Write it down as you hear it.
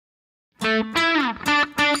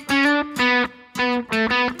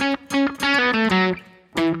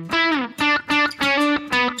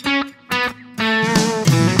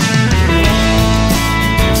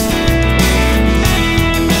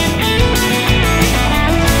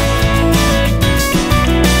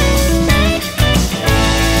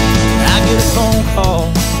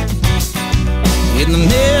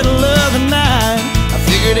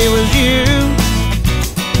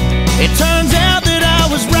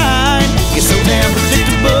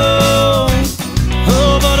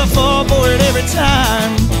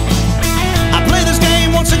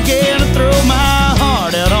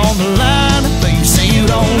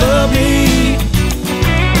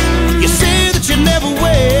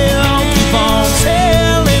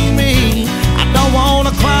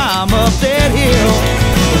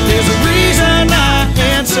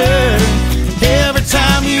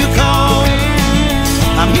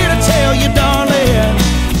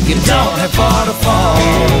You don't have far to fall.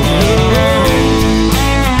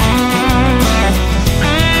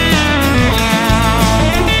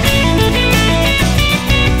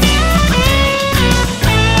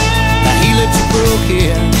 Now he left you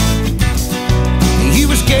broken. You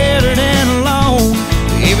were scared and alone.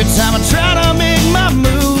 Every time I try to make my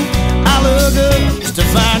move, I look up just to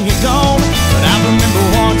find you gone. But I remember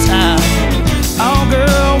one time, oh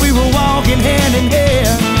girl, we were walking hand in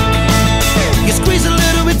hand. You squeezed a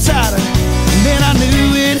little bit tighter, and then I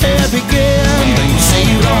knew it had begun. You say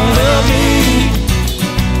you don't love me,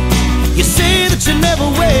 you say that you never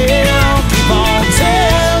will. Keep on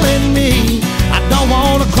telling me I don't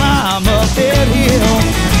wanna climb up that hill,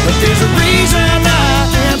 but there's a reason I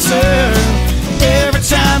answer every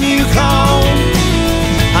time you call.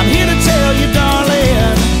 I'm here to tell you,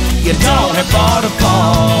 darling, you don't have far to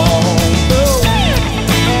fall.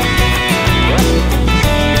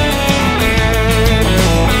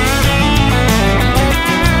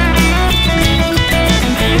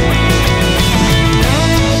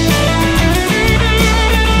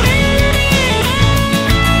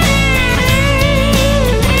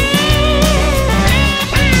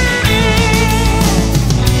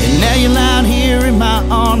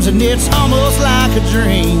 And it's almost like a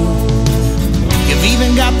dream. You've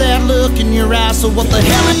even got that look in your eyes. So what the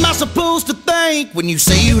hell am I supposed to think when you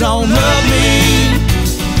say you don't love me?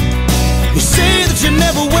 You say that you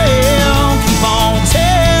never will. Keep on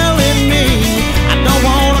telling me I don't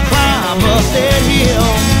wanna climb up that hill,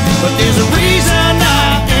 but there's a reason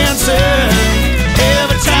I answer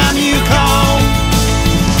every time you call.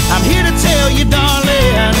 I'm here to tell you,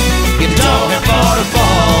 darling, you don't have far to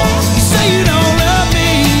fall. You say you don't love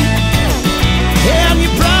me, and you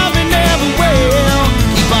probably never will.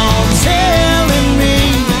 Keep on telling me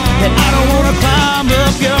that I don't wanna climb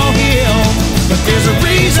up your hill, but there's a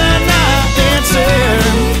reason I answer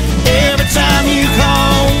every time you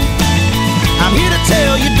call. I'm here to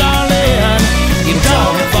tell you, darling, you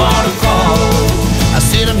don't have far to fall. I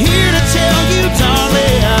said I'm here to tell you,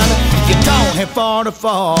 darling, you don't have far to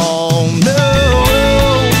fall. No.